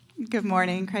Good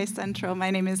morning, Christ Central.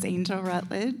 My name is Angel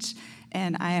Rutledge,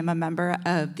 and I am a member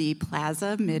of the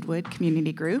Plaza Midwood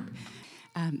Community Group.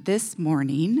 This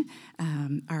morning,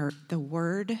 the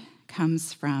word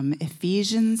comes from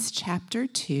Ephesians chapter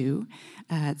 2.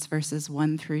 It's verses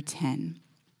 1 through 10.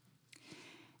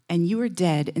 And you were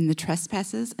dead in the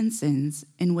trespasses and sins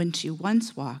in which you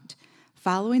once walked,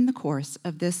 following the course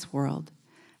of this world,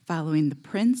 following the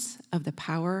prince of the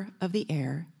power of the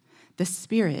air, the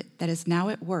spirit that is now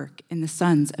at work in the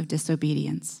sons of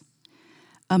disobedience,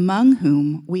 among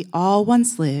whom we all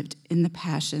once lived in the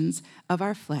passions of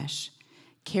our flesh,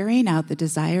 carrying out the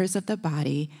desires of the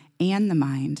body and the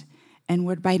mind, and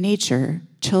were by nature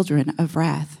children of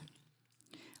wrath,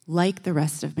 like the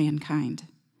rest of mankind.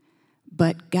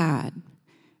 But God,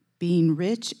 being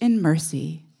rich in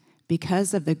mercy,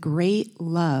 because of the great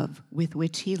love with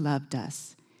which he loved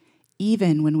us,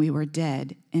 even when we were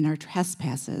dead in our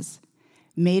trespasses,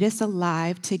 made us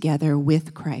alive together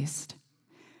with Christ.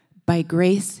 By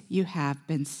grace you have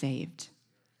been saved,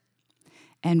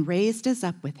 and raised us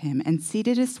up with him and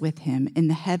seated us with him in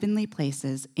the heavenly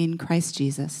places in Christ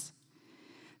Jesus,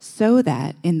 so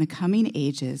that in the coming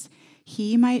ages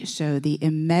he might show the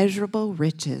immeasurable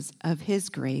riches of his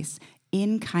grace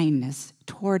in kindness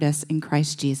toward us in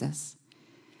Christ Jesus.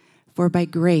 For by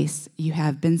grace you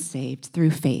have been saved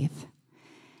through faith,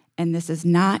 and this is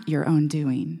not your own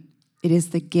doing. It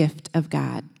is the gift of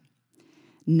God,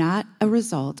 not a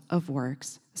result of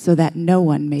works, so that no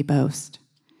one may boast.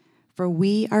 For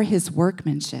we are his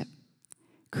workmanship,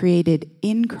 created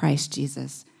in Christ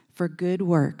Jesus for good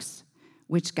works,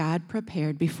 which God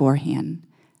prepared beforehand,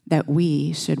 that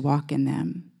we should walk in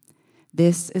them.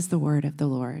 This is the word of the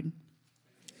Lord.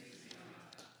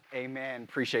 Amen.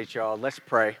 Appreciate y'all. Let's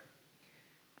pray.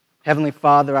 Heavenly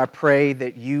Father, I pray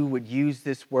that you would use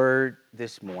this word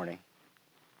this morning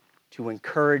to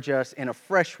encourage us in a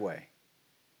fresh way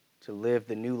to live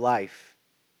the new life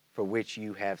for which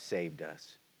you have saved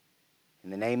us. In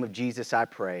the name of Jesus, I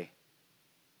pray.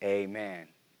 Amen.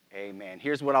 Amen.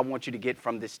 Here's what I want you to get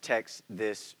from this text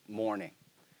this morning.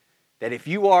 That if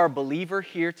you are a believer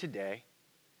here today,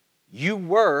 you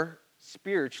were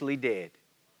spiritually dead,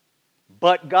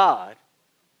 but God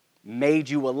made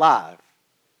you alive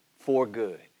for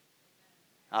good.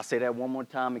 I'll say that one more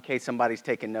time in case somebody's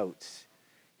taking notes.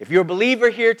 If you're a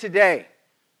believer here today,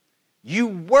 you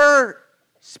were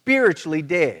spiritually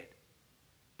dead,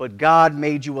 but God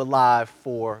made you alive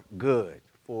for good,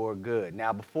 for good.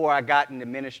 Now, before I got into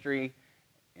ministry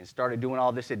and started doing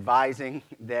all this advising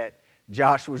that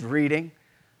Josh was reading,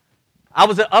 I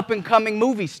was an up-and-coming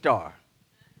movie star.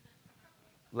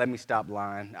 Let me stop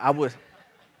lying. I was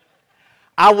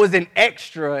an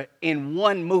extra in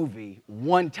one movie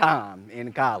one time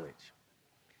in college.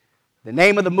 The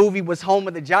name of the movie was Home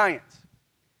of the Giants.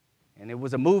 And it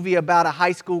was a movie about a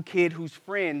high school kid whose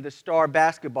friend, the star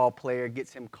basketball player,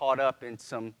 gets him caught up in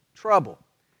some trouble.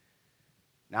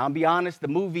 Now, I'll be honest, the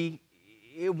movie,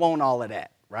 it won't all of that,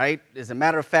 right? As a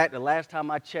matter of fact, the last time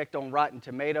I checked on Rotten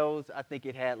Tomatoes, I think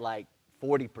it had like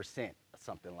 40% or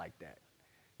something like that.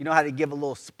 You know how they give a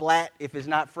little splat if it's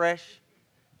not fresh?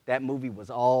 That movie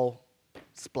was all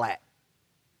splat.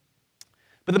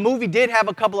 But the movie did have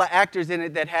a couple of actors in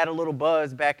it that had a little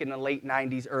buzz back in the late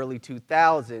 90s, early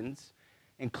 2000s,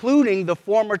 including the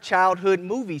former childhood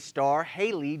movie star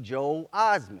Haley Joel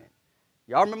Osment.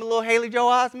 Y'all remember little Haley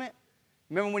Joel Osment?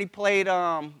 Remember when he played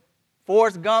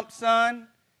Forrest Gump's son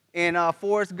in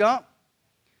Forrest Gump?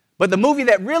 But the movie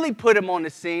that really put him on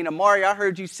the scene, Amari, I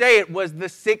heard you say it, was The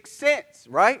Sixth Sense,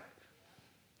 right?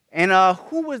 And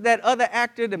who was that other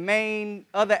actor, the main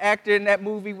other actor in that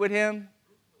movie with him?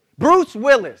 Bruce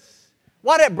Willis.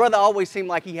 Why that brother always seemed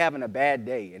like he having a bad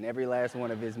day in every last one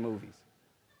of his movies?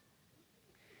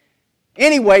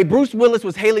 Anyway, Bruce Willis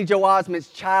was Haley Joel Osment's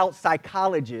child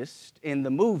psychologist in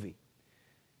the movie.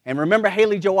 And remember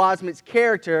Haley Joel Osment's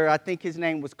character, I think his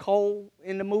name was Cole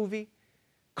in the movie?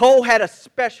 Cole had a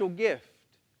special gift,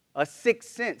 a sixth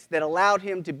sense that allowed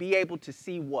him to be able to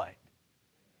see what?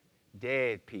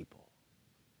 Dead people.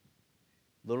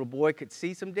 Little boy could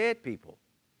see some dead people.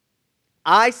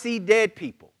 I see dead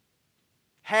people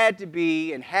had to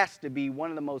be and has to be one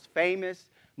of the most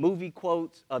famous movie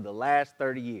quotes of the last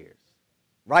 30 years.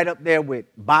 Right up there with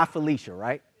Bye Felicia,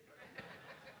 right?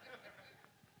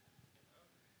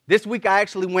 This week I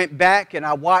actually went back and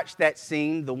I watched that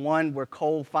scene, the one where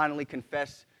Cole finally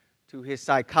confessed to his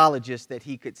psychologist that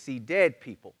he could see dead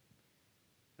people.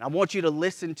 And I want you to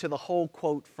listen to the whole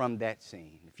quote from that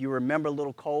scene. If you remember,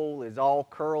 little Cole is all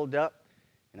curled up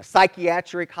in a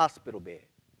psychiatric hospital bed.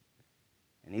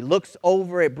 And he looks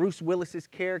over at Bruce Willis's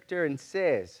character and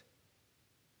says,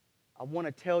 I want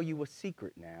to tell you a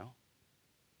secret now.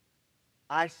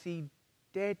 I see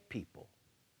dead people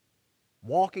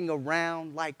walking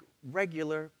around like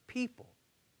regular people.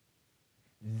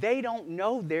 They don't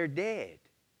know they're dead,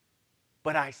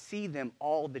 but I see them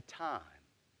all the time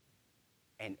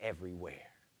and everywhere.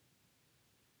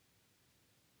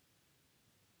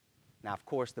 Now, of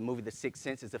course, the movie The Sixth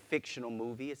Sense is a fictional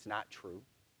movie. It's not true.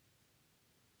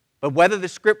 But whether the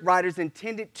script writers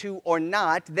intended to or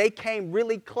not, they came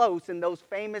really close in those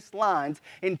famous lines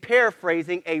in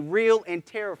paraphrasing a real and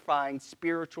terrifying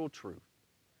spiritual truth.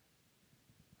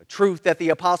 A truth that the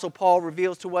Apostle Paul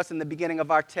reveals to us in the beginning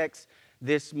of our text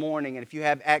this morning. And if you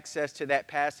have access to that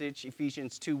passage,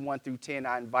 Ephesians 2, 1 through 10,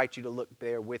 I invite you to look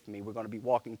there with me. We're going to be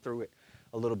walking through it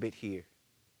a little bit here.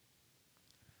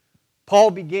 Paul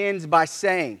begins by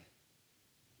saying,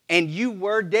 "And you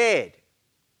were dead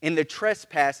in the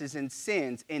trespasses and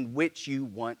sins in which you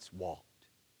once walked."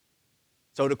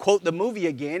 So to quote the movie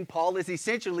again, Paul is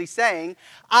essentially saying,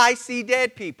 I see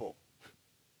dead people.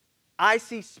 I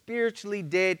see spiritually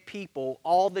dead people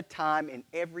all the time and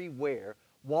everywhere,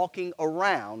 walking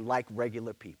around like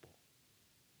regular people.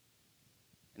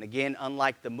 And again,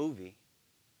 unlike the movie,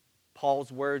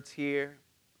 Paul's words here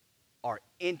are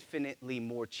infinitely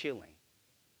more chilling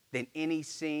than any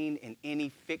scene in any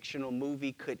fictional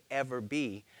movie could ever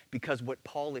be, because what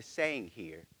Paul is saying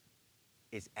here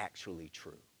is actually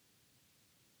true.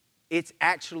 It's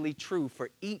actually true for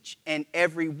each and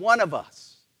every one of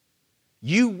us.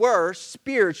 You were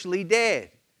spiritually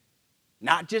dead.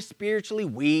 Not just spiritually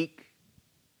weak,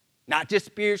 not just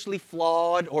spiritually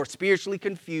flawed or spiritually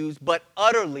confused, but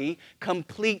utterly,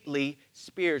 completely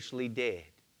spiritually dead.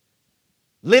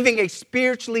 Living a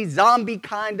spiritually zombie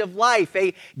kind of life,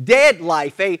 a dead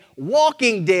life, a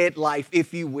walking dead life,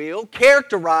 if you will,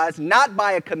 characterized not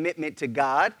by a commitment to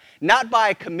God, not by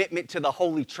a commitment to the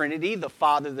Holy Trinity, the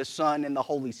Father, the Son, and the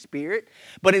Holy Spirit,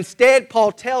 but instead,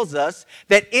 Paul tells us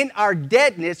that in our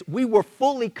deadness, we were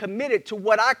fully committed to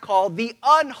what I call the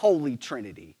unholy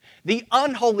Trinity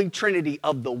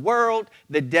of the world,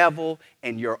 the devil,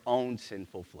 and your own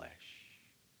sinful flesh.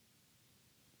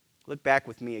 Look back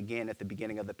with me again at the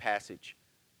beginning of the passage.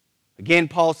 Again,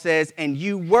 Paul says, "And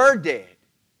you were dead.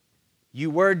 You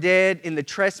were dead in the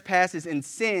trespasses and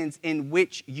sins in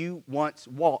which you once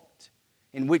walked."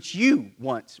 In which you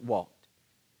once walked.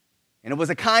 And it was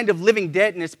a kind of living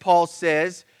deadness, Paul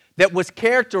says, that was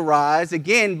characterized,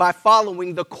 again, by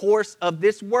following the course of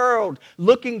this world,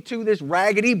 looking to this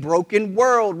raggedy, broken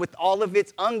world with all of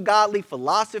its ungodly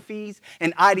philosophies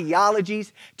and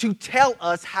ideologies to tell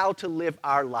us how to live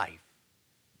our life.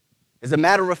 As a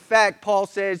matter of fact, Paul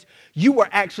says, you were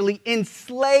actually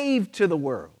enslaved to the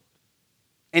world.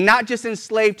 And not just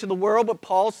enslaved to the world, but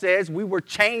Paul says we were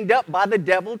chained up by the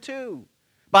devil too,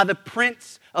 by the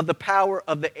prince of the power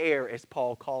of the air, as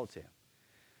Paul calls him.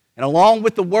 And along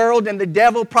with the world and the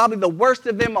devil, probably the worst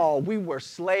of them all, we were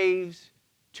slaves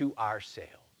to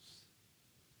ourselves.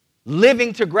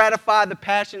 Living to gratify the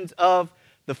passions of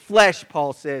the flesh,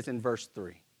 Paul says in verse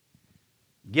 3.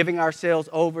 Giving ourselves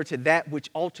over to that which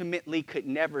ultimately could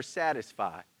never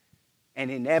satisfy,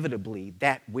 and inevitably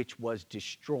that which was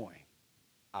destroying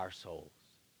our souls.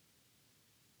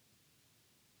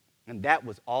 And that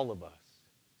was all of us,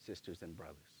 sisters and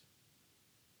brothers.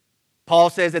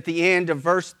 Paul says at the end of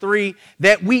verse 3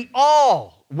 that we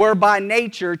all were by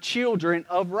nature children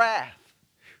of wrath.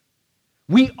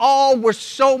 We all were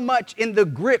so much in the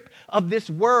grip of this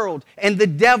world and the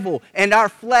devil and our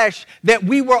flesh that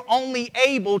we were only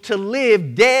able to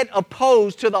live dead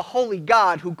opposed to the holy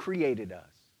God who created us,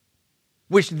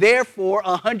 which therefore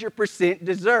 100%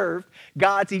 deserved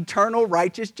God's eternal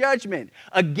righteous judgment.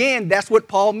 Again, that's what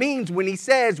Paul means when he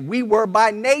says we were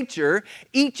by nature,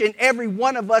 each and every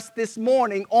one of us this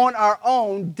morning on our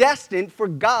own, destined for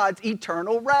God's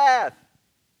eternal wrath.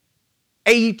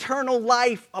 An eternal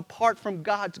life apart from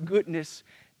God's goodness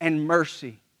and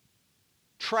mercy,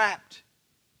 trapped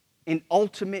in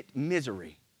ultimate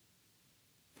misery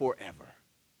forever.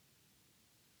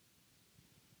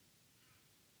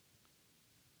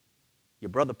 Your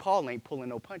brother Paul ain't pulling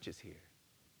no punches here.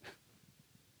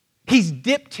 He's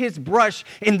dipped his brush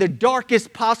in the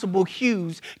darkest possible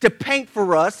hues to paint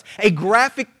for us a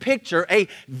graphic picture, a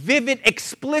vivid,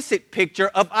 explicit picture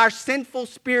of our sinful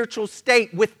spiritual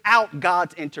state without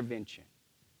God's intervention.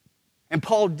 And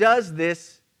Paul does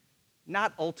this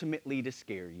not ultimately to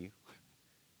scare you,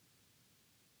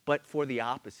 but for the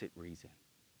opposite reason.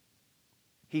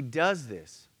 He does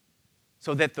this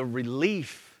so that the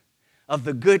relief of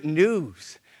the good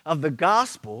news of the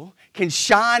gospel can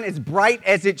shine as bright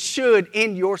as it should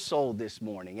in your soul this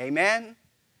morning. Amen?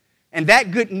 And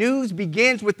that good news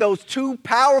begins with those two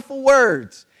powerful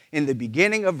words in the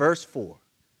beginning of verse 4.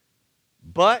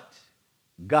 But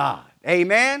God.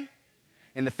 Amen?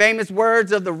 In the famous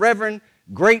words of the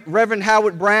great Reverend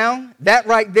Howard Brown, that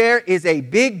right there is a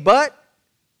big but,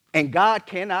 and God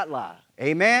cannot lie.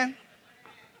 Amen?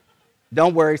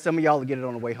 Don't worry, some of y'all will get it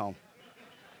on the way home.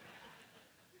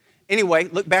 Anyway,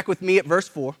 look back with me at verse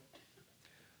 4.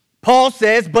 Paul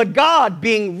says, but God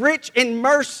being rich in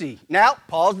mercy. Now,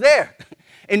 Paul's there.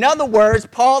 In other words,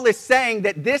 Paul is saying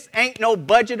that this ain't no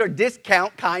budget or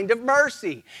discount kind of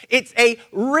mercy. It's a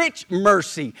rich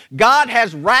mercy. God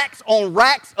has racks on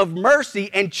racks of mercy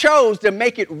and chose to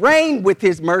make it rain with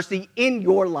his mercy in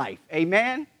your life.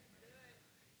 Amen?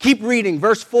 Keep reading,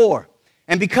 verse 4.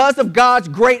 And because of God's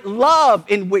great love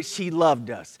in which he loved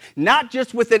us, not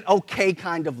just with an okay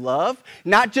kind of love,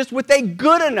 not just with a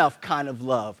good enough kind of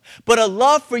love, but a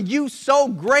love for you so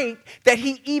great that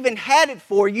he even had it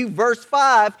for you, verse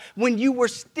 5, when you were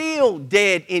still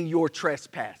dead in your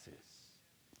trespasses.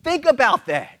 Think about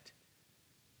that.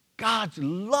 God's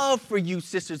love for you,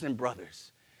 sisters and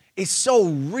brothers, is so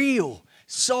real,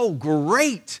 so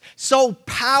great, so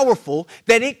powerful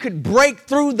that it could break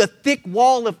through the thick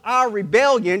wall of our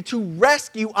rebellion to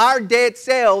rescue our dead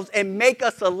selves and make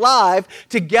us alive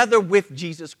together with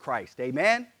Jesus Christ.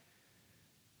 Amen?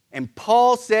 And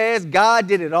Paul says God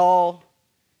did it all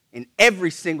in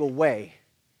every single way,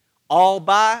 all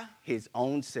by his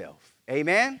own self.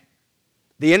 Amen?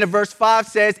 The end of verse 5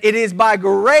 says, it is by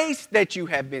grace that you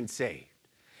have been saved.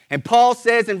 And Paul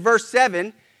says in verse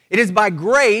 7, it is by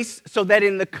grace so that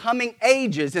in the coming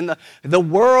ages, in the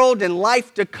world and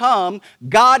life to come,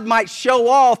 God might show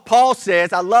off, Paul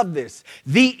says, I love this,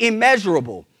 the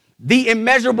immeasurable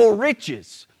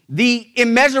riches, the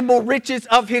immeasurable riches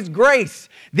of his grace,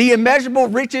 the immeasurable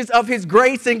riches of his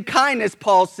grace and kindness,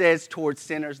 Paul says, towards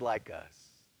sinners like us.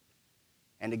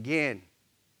 And again,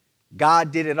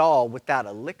 God did it all without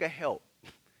a lick of help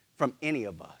from any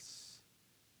of us.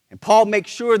 And Paul makes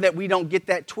sure that we don't get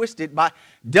that twisted by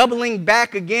doubling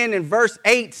back again in verse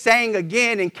 8, saying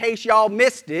again, in case y'all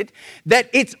missed it, that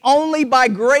it's only by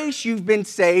grace you've been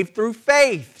saved through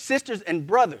faith. Sisters and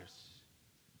brothers,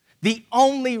 the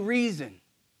only reason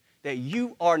that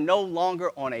you are no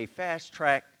longer on a fast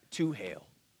track to hell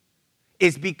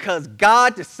is because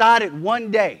God decided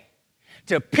one day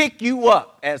to pick you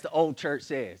up, as the old church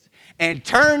says, and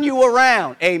turn you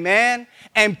around, amen,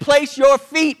 and place your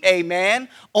feet, amen,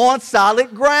 on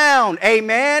solid ground,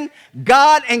 amen.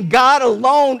 God and God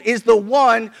alone is the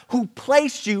one who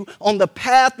placed you on the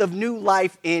path of new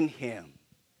life in him.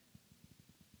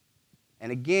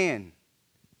 And again,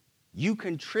 you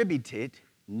contributed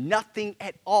nothing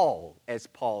at all, as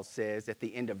Paul says at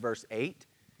the end of verse 8.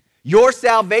 Your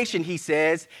salvation, he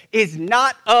says, is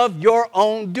not of your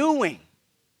own doing.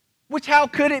 Which how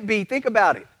could it be? Think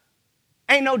about it.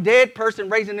 Ain't no dead person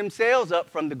raising themselves up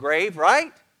from the grave,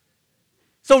 right?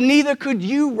 So neither could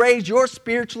you raise your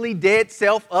spiritually dead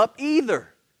self up either.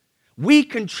 We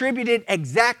contributed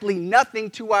exactly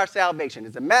nothing to our salvation.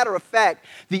 As a matter of fact,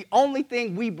 the only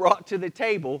thing we brought to the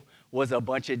table was a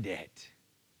bunch of debt.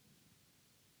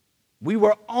 We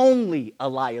were only a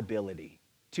liability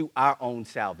to our own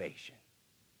salvation.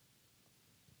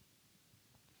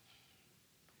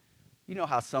 You know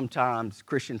how sometimes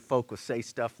Christian folk will say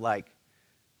stuff like,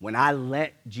 when I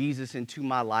let Jesus into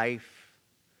my life,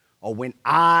 or when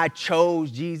I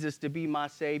chose Jesus to be my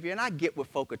Savior, and I get what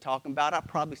folk are talking about. I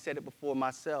probably said it before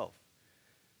myself.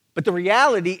 But the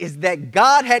reality is that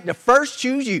God had to first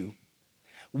choose you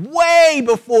way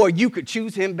before you could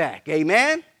choose him back.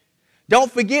 Amen?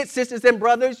 Don't forget, sisters and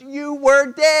brothers, you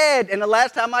were dead. And the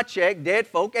last time I checked, dead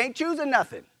folk ain't choosing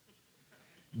nothing.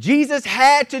 Jesus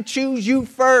had to choose you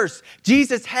first.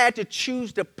 Jesus had to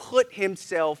choose to put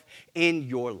himself in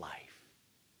your life.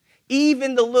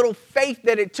 Even the little faith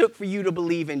that it took for you to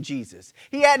believe in Jesus.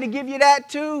 He had to give you that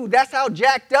too. That's how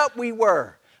jacked up we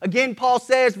were. Again, Paul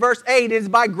says, verse 8, it is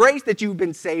by grace that you've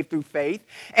been saved through faith.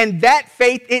 And that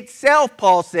faith itself,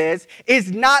 Paul says,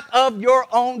 is not of your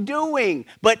own doing,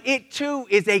 but it too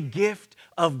is a gift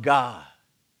of God.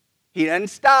 He doesn't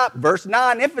stop. Verse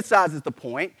 9 emphasizes the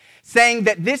point, saying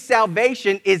that this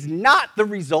salvation is not the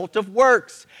result of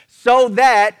works, so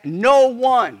that no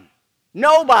one,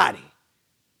 nobody,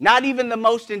 not even the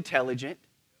most intelligent,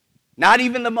 not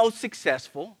even the most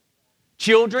successful,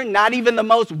 children, not even the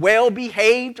most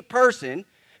well-behaved person,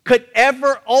 could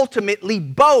ever ultimately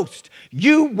boast.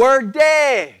 You were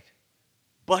dead,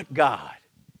 but God.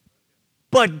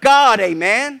 But God,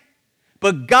 amen?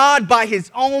 But God by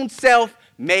his own self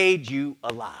made you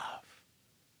alive.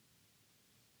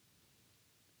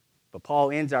 But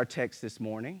Paul ends our text this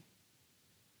morning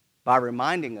by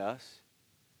reminding us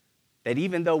that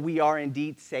even though we are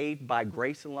indeed saved by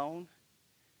grace alone,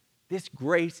 this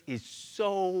grace is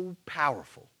so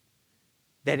powerful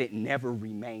that it never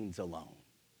remains alone.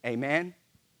 Amen?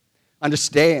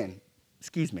 Understand,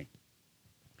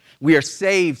 we are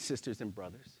saved, sisters and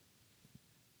brothers,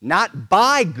 not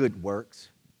by good works,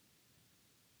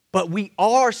 but we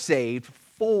are saved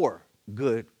for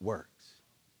good works.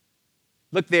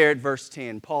 Look there at verse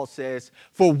 10. Paul says,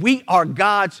 for we are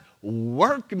God's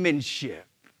workmanship.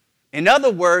 In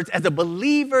other words, as a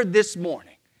believer this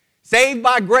morning, saved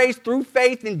by grace through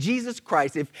faith in Jesus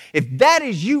Christ, if that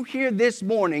is you here this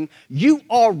morning, you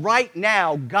are right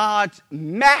now God's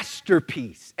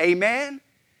masterpiece. Amen?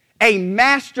 A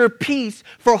masterpiece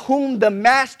for whom the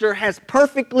master has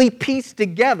perfectly pieced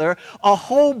together a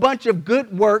whole bunch of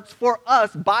good works for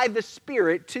us by the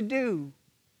Spirit to do.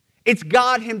 It's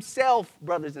God himself,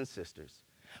 brothers and sisters,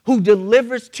 who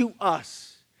delivers to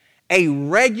us a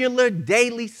regular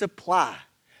daily supply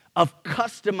of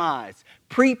customized,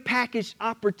 prepackaged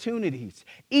opportunities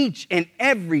each and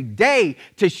every day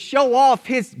to show off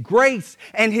his grace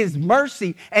and his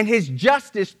mercy and his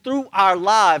justice through our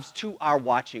lives to our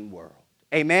watching world.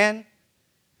 Amen?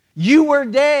 You were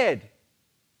dead,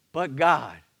 but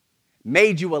God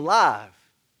made you alive,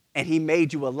 and he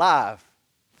made you alive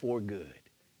for good.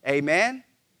 Amen?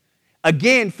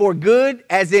 Again, for good,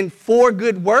 as in for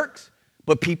good works,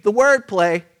 but peep the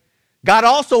wordplay. God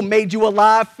also made you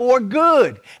alive for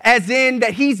good, as in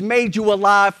that he's made you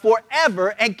alive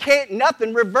forever, and can't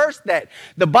nothing reverse that.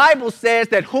 The Bible says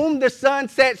that whom the Son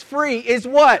sets free is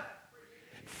what?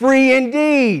 Free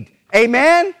indeed.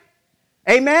 Amen?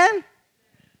 Amen?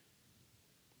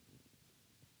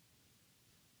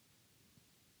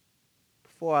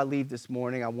 Before I leave this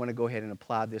morning, I want to go ahead and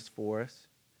apply this for us.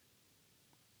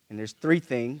 And there's three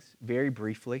things, very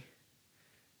briefly,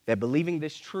 that believing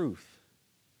this truth,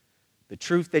 the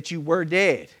truth that you were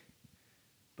dead,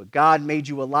 but God made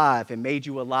you alive and made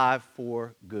you alive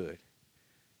for good.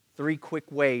 Three quick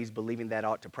ways believing that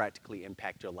ought to practically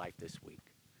impact your life this week.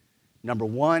 Number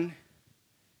one,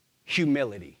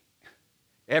 humility.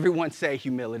 Everyone say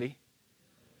humility.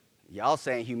 Y'all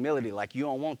saying humility like you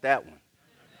don't want that one.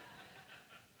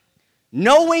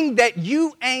 Knowing that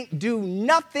you ain't do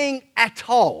nothing at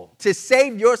all to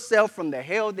save yourself from the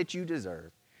hell that you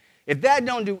deserve. If that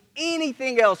don't do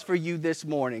anything else for you this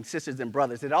morning, sisters and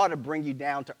brothers, it ought to bring you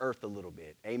down to earth a little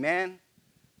bit. Amen?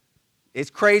 It's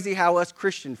crazy how us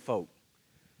Christian folk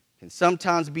can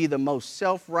sometimes be the most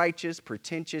self-righteous,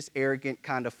 pretentious, arrogant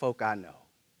kind of folk I know.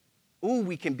 Ooh,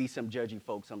 we can be some judgy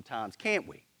folk sometimes, can't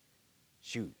we?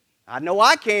 Shoot, I know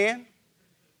I can.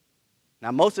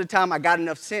 Now, most of the time, I got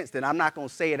enough sense that I'm not going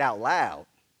to say it out loud.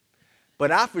 But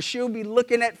I for sure be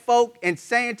looking at folk and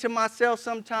saying to myself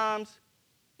sometimes,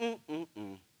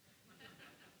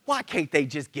 why can't they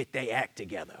just get their act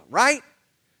together, right?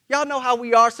 Y'all know how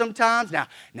we are sometimes. Now,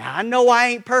 I know I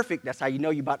ain't perfect. That's how you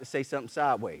know you're about to say something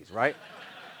sideways, right?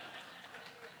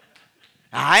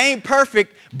 I ain't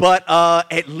perfect, but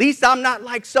at least I'm not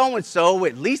like so-and-so.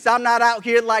 At least I'm not out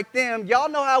here like them. Y'all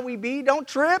know how we be. Don't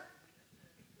trip.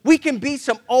 We can be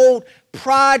some old,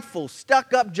 prideful,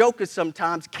 stuck-up jokers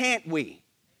sometimes, can't we?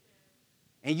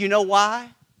 And you know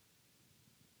why?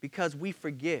 Because we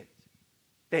forget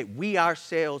that we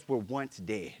ourselves were once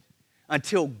dead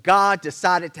until God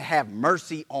decided to have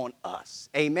mercy on us.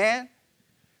 Amen?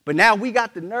 But now we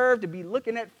got the nerve to be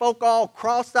looking at folk all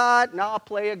cross-eyed. Nah,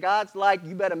 player, God's like,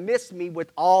 you better miss me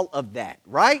with all of that,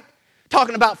 right?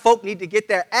 Talking about folk need to get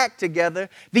their act together.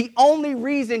 The only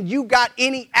reason you got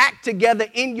any act together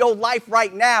in your life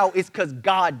right now is because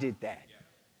God did that.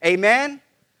 Yeah. Amen?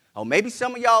 Oh, maybe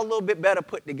some of y'all a little bit better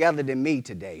put together than me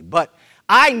today. But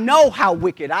I know how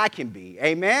wicked I can be.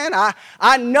 Amen?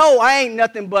 I know I ain't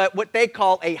nothing but what they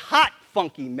call a hot,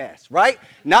 funky mess, right?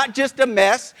 Not just a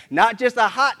mess, not just a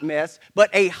hot mess, but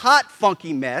a hot,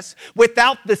 funky mess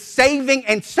without the saving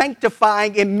and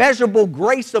sanctifying, immeasurable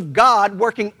grace of God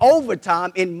working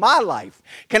overtime in my life.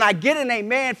 Can I get an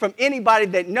amen from anybody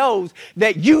that knows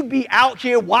that you'd be out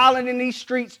here wilding in these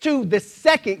streets too the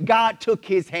second God took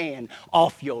his hand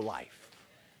off your life?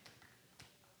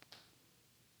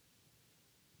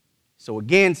 So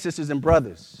again, sisters and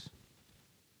brothers,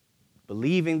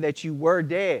 believing that you were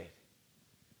dead,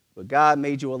 but God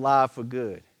made you alive for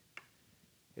good,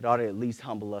 it ought to at least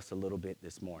humble us a little bit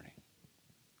this morning.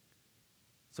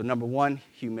 So number one,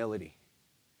 humility.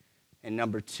 And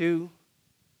number two,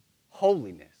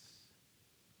 holiness.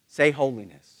 Say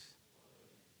holiness.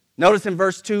 Notice in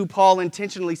verse 2, Paul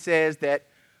intentionally says that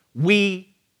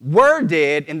we were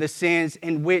dead in the sins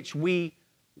in which we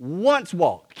once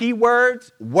walked. Key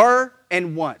words, were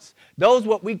and once. Those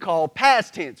what we call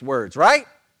past tense words, right?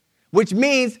 Which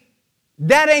means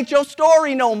that ain't your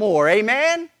story no more,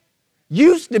 amen?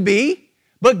 Used to be,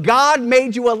 but God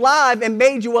made you alive and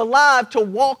made you alive to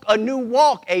walk a new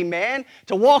walk, amen?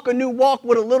 To walk a new walk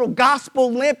with a little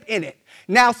gospel limp in it.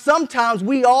 Now, sometimes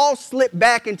we all slip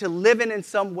back into living in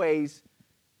some ways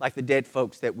like the dead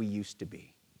folks that we used to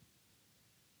be.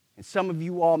 And some of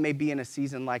you all may be in a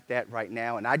season like that right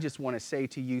now, and I just want to say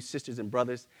to you, sisters and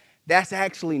brothers, that's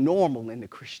actually normal in the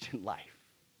Christian life.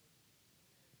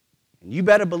 And you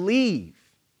better believe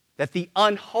that the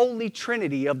unholy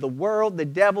trinity of the world, the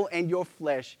devil, and your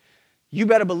flesh, you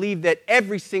better believe that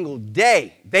every single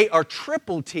day they are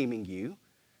triple teaming you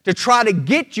to try to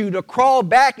get you to crawl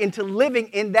back into living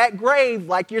in that grave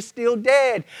like you're still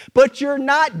dead. But you're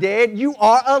not dead. You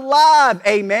are alive.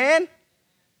 Amen?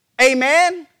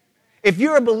 Amen? If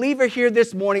you're a believer here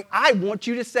this morning, I want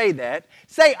you to say that.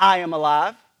 Say, I am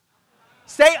alive.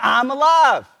 Say, I'm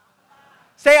alive.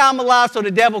 Say, I'm alive so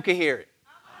the devil can hear it.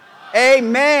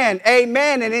 Amen.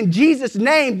 Amen. And in Jesus'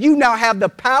 name, you now have the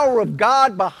power of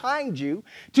God behind you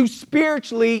to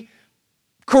spiritually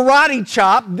karate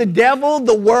chop the devil,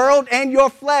 the world, and your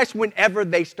flesh whenever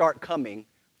they start coming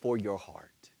for your heart.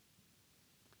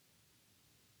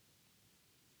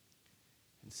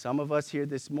 And some of us here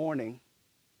this morning,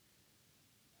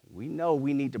 we know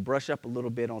we need to brush up a little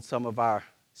bit on some of our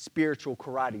spiritual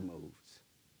karate moves.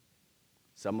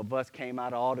 Some of us came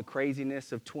out of all the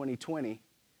craziness of 2020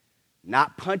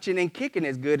 not punching and kicking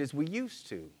as good as we used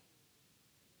to.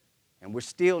 And we're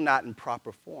still not in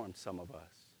proper form, some of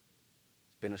us.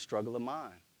 It's been a struggle of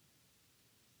mine.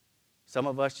 Some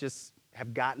of us just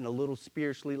have gotten a little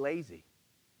spiritually lazy.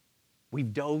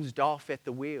 We've dozed off at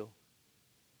the wheel.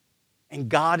 And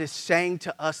God is saying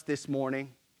to us this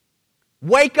morning,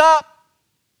 wake up.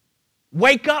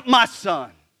 Wake up, my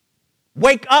son.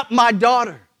 Wake up, my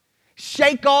daughter.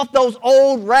 Shake off those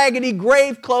old raggedy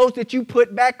grave clothes that you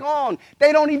put back on.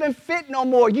 They don't even fit no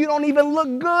more. You don't even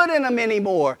look good in them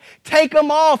anymore. Take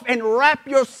them off and wrap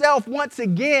yourself once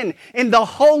again in the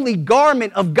holy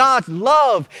garment of God's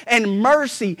love and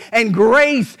mercy and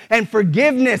grace and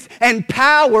forgiveness and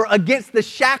power against the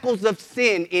shackles of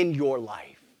sin in your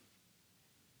life.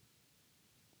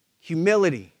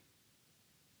 Humility,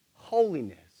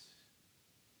 holiness,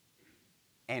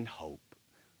 and hope.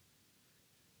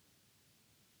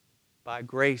 By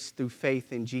grace through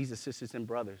faith in Jesus, sisters and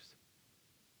brothers,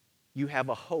 you have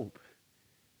a hope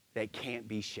that can't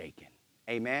be shaken.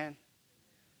 Amen?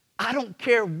 I don't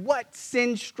care what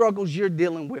sin struggles you're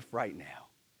dealing with right now.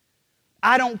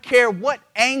 I don't care what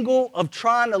angle of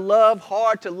trying to love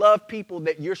hard to love people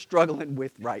that you're struggling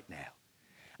with right now.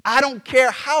 I don't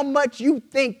care how much you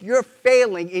think you're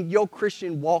failing in your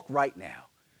Christian walk right now.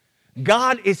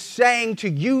 God is saying to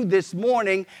you this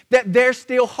morning that there's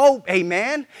still hope,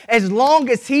 amen? As long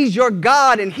as He's your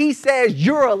God and He says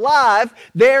you're alive,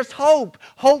 there's hope.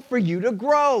 Hope for you to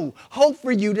grow. Hope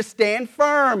for you to stand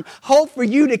firm. Hope for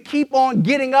you to keep on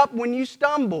getting up when you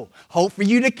stumble. Hope for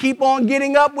you to keep on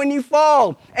getting up when you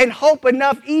fall. And hope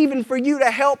enough even for you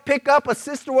to help pick up a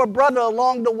sister or brother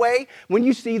along the way when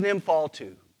you see them fall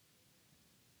too.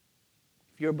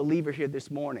 If you're a believer here this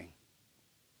morning,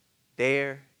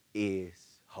 there is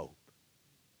hope.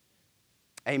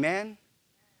 Amen?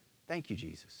 Thank you,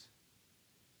 Jesus.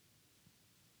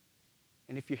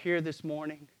 And if you're here this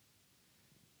morning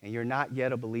and you're not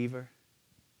yet a believer,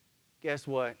 guess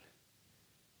what?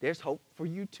 There's hope for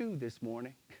you too this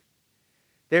morning.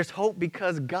 There's hope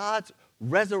because God's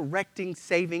resurrecting,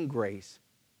 saving grace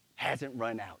hasn't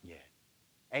run out yet.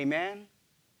 Amen?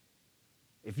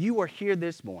 If you are here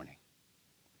this morning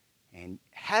and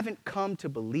haven't come to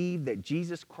believe that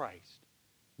Jesus Christ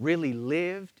really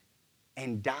lived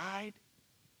and died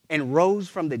and rose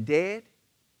from the dead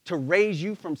to raise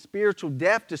you from spiritual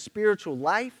death to spiritual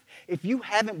life, if you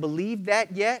haven't believed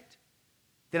that yet,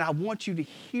 then I want you to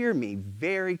hear me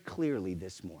very clearly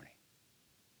this morning.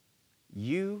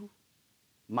 You,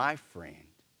 my friend,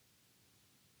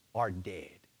 are dead.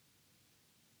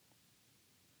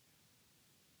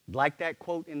 Like that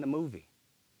quote in the movie.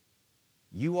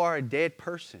 You are a dead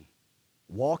person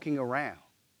walking around.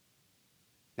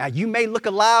 Now, you may look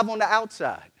alive on the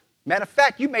outside. Matter of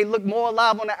fact, you may look more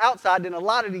alive on the outside than a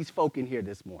lot of these folk in here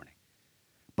this morning.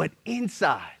 But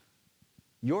inside,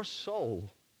 your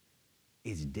soul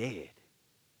is dead.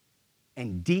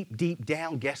 And deep, deep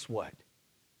down, guess what?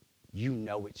 You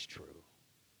know it's true.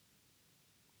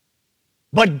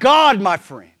 But God, my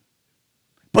friend,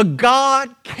 but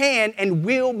God can and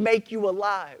will make you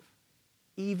alive.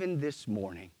 Even this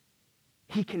morning,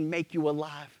 He can make you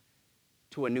alive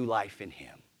to a new life in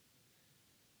Him.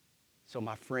 So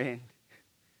my friend,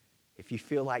 if you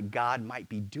feel like God might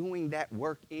be doing that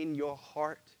work in your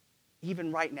heart,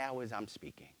 even right now as I'm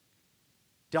speaking,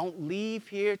 don't leave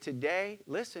here today,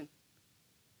 listen,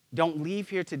 don't leave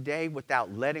here today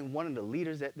without letting one of the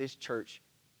leaders at this church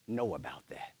know about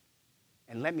that.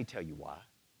 And let me tell you why.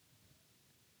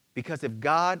 Because if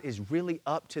God is really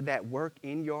up to that work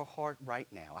in your heart right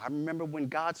now, I remember when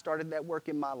God started that work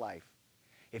in my life.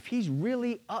 If he's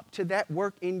really up to that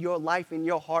work in your life, in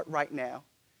your heart right now,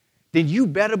 then you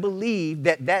better believe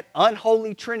that that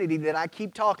unholy trinity that I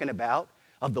keep talking about,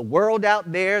 of the world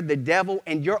out there, the devil,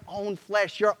 and your own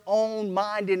flesh, your own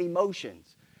mind and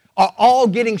emotions, are all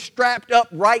getting strapped up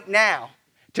right now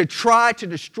to try to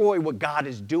destroy what God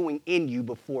is doing in you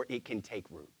before it can take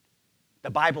root. The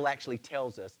Bible actually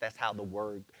tells us that's how the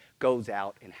word goes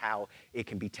out and how it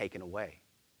can be taken away.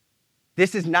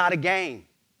 This is not a game.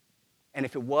 And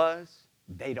if it was,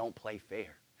 they don't play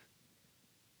fair.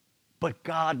 But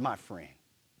God, my friend,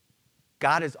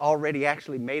 God has already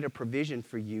actually made a provision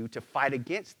for you to fight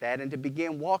against that and to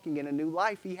begin walking in a new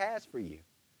life he has for you.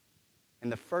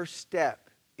 And the first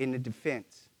step in the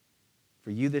defense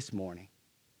for you this morning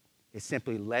is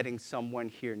simply letting someone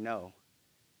here know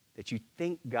that you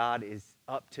think God is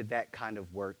up to that kind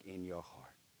of work in your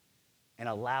heart, and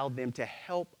allow them to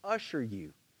help usher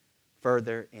you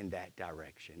further in that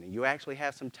direction. And you actually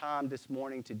have some time this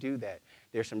morning to do that.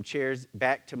 There's some chairs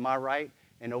back to my right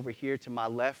and over here to my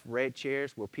left, red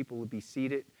chairs where people would be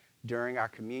seated during our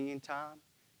communion time.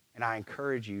 And I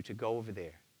encourage you to go over there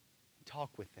and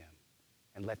talk with them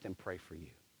and let them pray for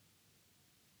you.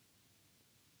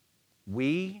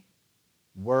 We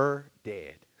were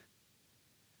dead,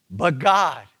 but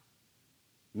God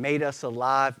made us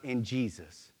alive in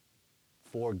Jesus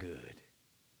for good.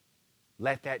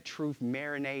 Let that truth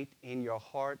marinate in your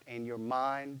heart and your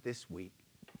mind this week,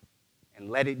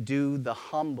 and let it do the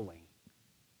humbling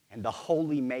and the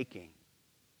holy making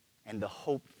and the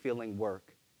hope-filling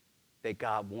work that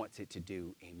God wants it to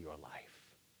do in your life.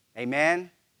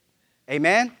 Amen?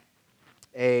 Amen?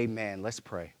 Amen. Let's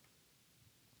pray.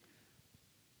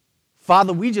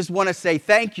 Father, we just want to say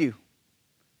thank you.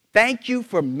 Thank you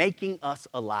for making us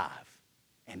alive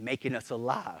and making us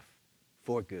alive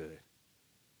for good.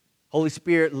 Holy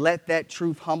Spirit, let that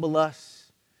truth humble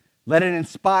us. Let it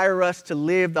inspire us to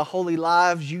live the holy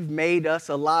lives you've made us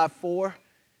alive for.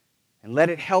 And let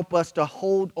it help us to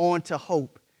hold on to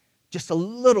hope just a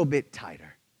little bit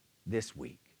tighter this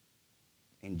week.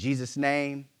 In Jesus'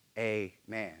 name,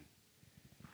 amen.